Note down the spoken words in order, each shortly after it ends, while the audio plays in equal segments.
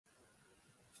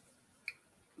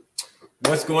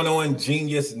What's going on,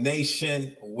 Genius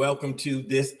Nation? Welcome to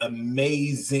this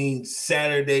amazing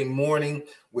Saturday morning.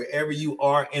 Wherever you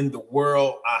are in the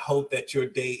world, I hope that your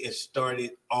day is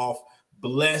started off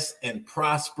blessed and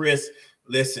prosperous.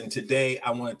 Listen, today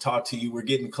I want to talk to you. We're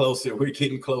getting closer. We're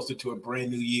getting closer to a brand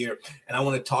new year. And I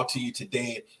want to talk to you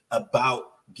today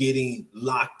about getting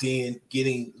locked in,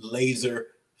 getting laser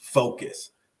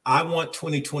focused. I want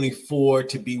 2024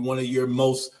 to be one of your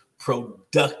most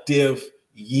productive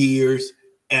years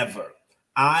ever.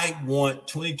 I want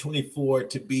 2024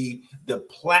 to be the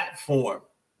platform,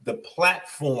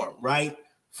 right,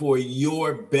 for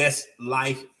your best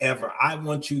life ever. I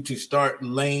want you to start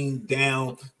laying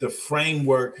down the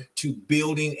framework to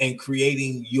building and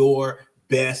creating your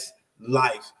best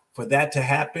life. For that to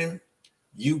happen,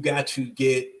 you got to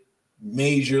get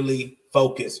majorly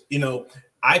focused. You know,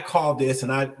 I call this,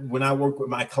 and when I work with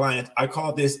my clients, I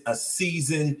call this a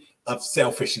season of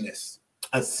selfishness.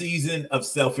 A season of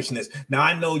selfishness. Now,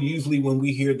 I know usually when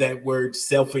we hear that word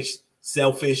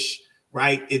selfish,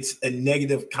 right, it's a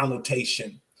negative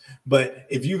connotation. But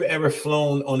if you've ever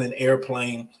flown on an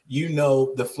airplane, you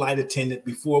know the flight attendant,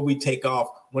 before we take off,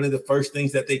 one of the first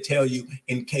things that they tell you,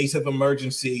 in case of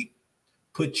emergency,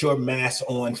 put your mask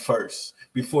on first.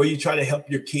 Before you try to help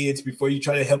your kids, before you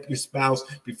try to help your spouse,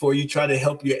 before you try to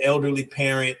help your elderly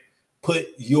parent, put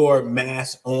your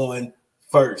mask on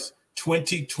first.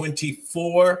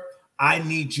 2024, I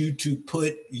need you to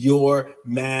put your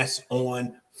mask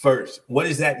on first. What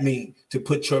does that mean, to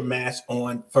put your mask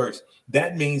on first?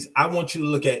 That means I want you to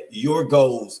look at your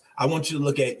goals. I want you to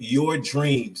look at your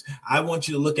dreams. I want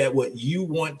you to look at what you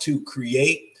want to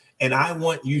create. And I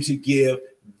want you to give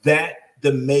that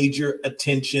the major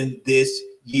attention this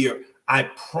year. I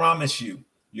promise you,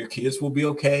 your kids will be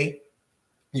okay.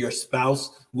 Your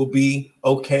spouse will be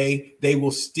okay. They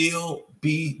will still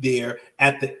be there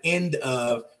at the end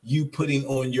of you putting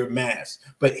on your mask.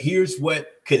 But here's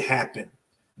what could happen.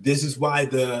 This is why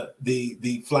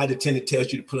the flight attendant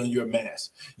tells you to put on your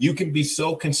mask. You can be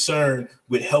so concerned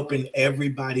with helping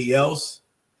everybody else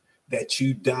that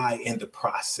you die in the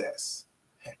process.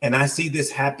 And I see this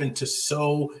happen to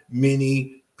so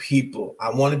many people.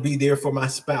 I want to be there for my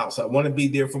spouse. I want to be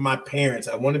there for my parents.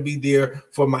 I want to be there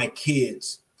for my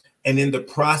kids. And in the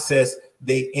process,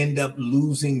 they end up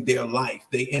losing their life.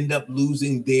 They end up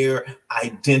losing their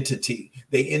identity.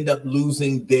 They end up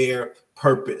losing their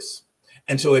purpose.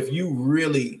 And so if you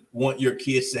really want your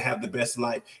kids to have the best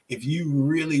life, if you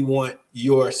really want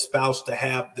your spouse to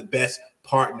have the best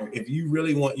partner, if you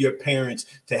really want your parents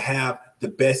to have the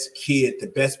best kid, the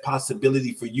best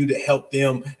possibility for you to help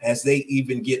them as they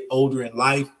even get older in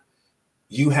life,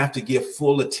 you have to give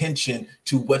full attention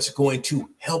to what's going to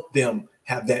help them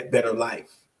have that better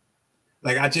life.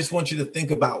 Like, I just want you to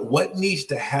think about what needs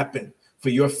to happen for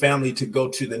your family to go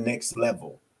to the next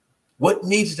level. What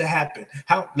needs to happen?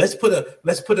 Let's put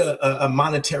a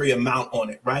monetary amount on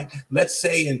it, right? Let's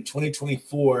say in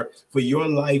 2024, for your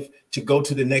life to go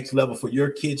to the next level, for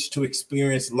your kids to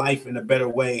experience life in a better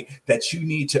way, that you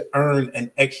need to earn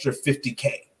an extra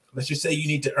 50K. Let's just say you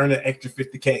need to earn an extra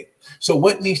 50K. So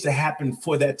what needs to happen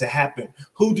for that to happen?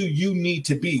 Who do you need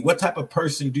to be? What type of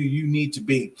person do you need to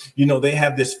be? You know, they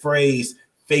have this phrase,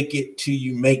 fake it till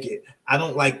you make it. I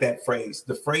don't like that phrase.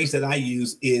 The phrase that I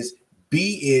use is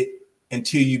be it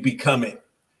until you become it.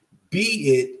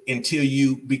 Be it until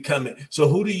you become it. So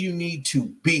who do you need to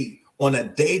be on a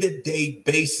day-to-day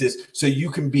basis so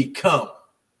you can become?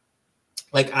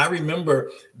 Like, I remember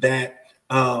that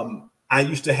I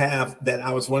used to have that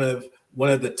I was one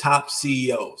of the top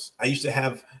CEOs. I used to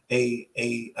have a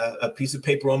piece of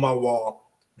paper on my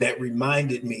wall that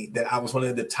reminded me that I was one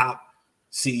of the top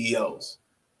CEOs.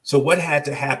 So what had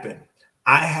to happen?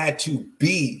 I had to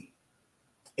be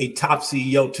a top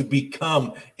CEO to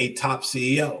become a top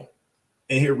CEO.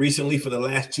 And here recently, for the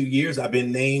last 2 years, I've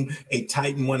been named a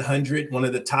Titan 100, one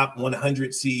of the top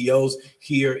 100 CEOs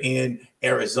here in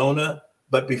Arizona.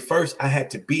 But first, I had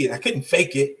to be it. I couldn't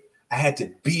fake it. I had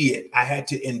to be it. I had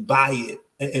to embody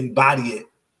it.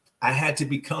 I had to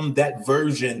become that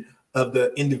version of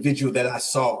the individual that I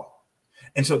saw.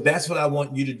 And so that's what I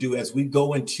want you to do as we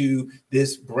go into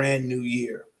this brand new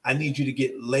year. I need you to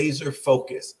get laser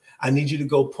focused. I need you to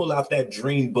go pull out that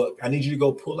dream book. I need you to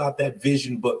go pull out that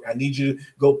vision book. I need you to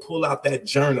go pull out that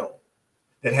journal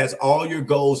that has all your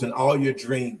goals and all your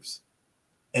dreams.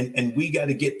 And we got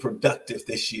to get productive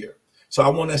this year. So I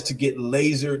want us to get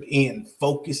lasered in,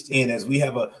 focused in as we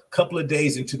have a couple of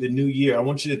days into the new year. I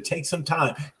want you to take some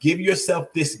time, give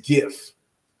yourself this gift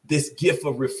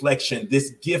of reflection,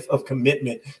 this gift of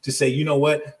commitment to say, you know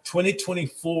what,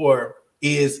 2024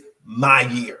 is my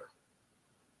year.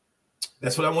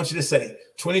 That's what I want you to say.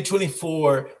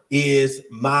 2024 is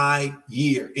my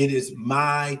year. It is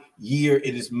my year.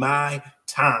 It is my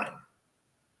time.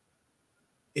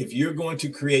 If you're going to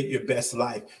create your best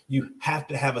life, you have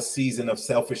to have a season of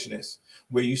selfishness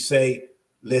where you say,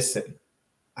 listen,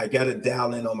 I got to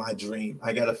dial in on my dream.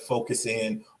 I got to focus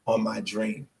in on my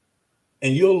dream.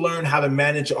 And you'll learn how to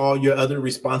manage all your other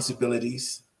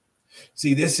responsibilities.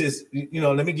 See, this is,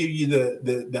 let me give you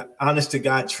the honest to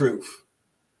God truth.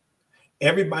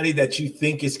 Everybody that you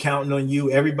think is counting on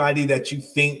you, everybody that you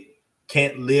think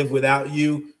can't live without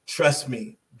you, trust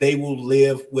me, they will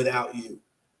live without you.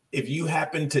 If you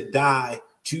happen to die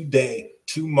today,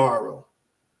 tomorrow,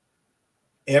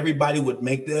 everybody would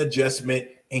make the adjustment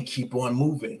and keep on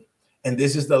moving. And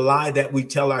this is the lie that we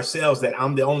tell ourselves, that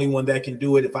I'm the only one that can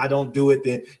do it. If I don't do it,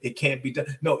 then it can't be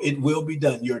done. No, it will be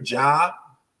done. Your job,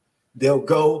 they'll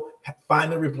go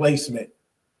find a replacement.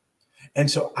 And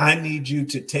so I need you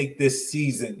to take this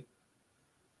season,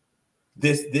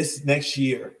 this next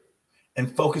year,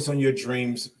 and focus on your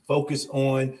dreams, focus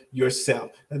on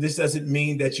yourself. Now, this doesn't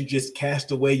mean that you just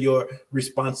cast away your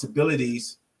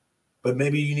responsibilities, but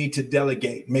maybe you need to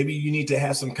delegate. Maybe you need to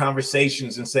have some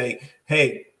conversations and say,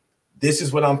 hey, this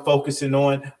is what I'm focusing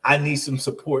on. I need some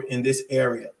support in this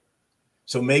area.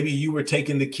 So maybe you were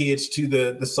taking the kids to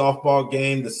the softball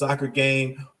game, the soccer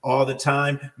game all the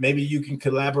time. Maybe you can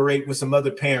collaborate with some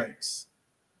other parents,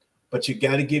 but you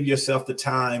got to give yourself the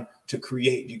time to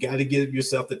create. You got to give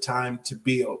yourself the time to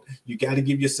build. You got to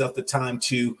give yourself the time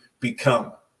to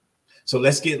become. So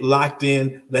let's get locked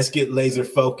in. Let's get laser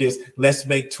focused. Let's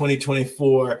make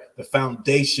 2024 the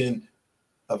foundation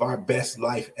of our best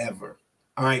life ever.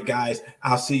 All right, guys,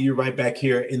 I'll see you right back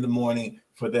here in the morning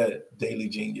for the Daily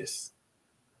Genius.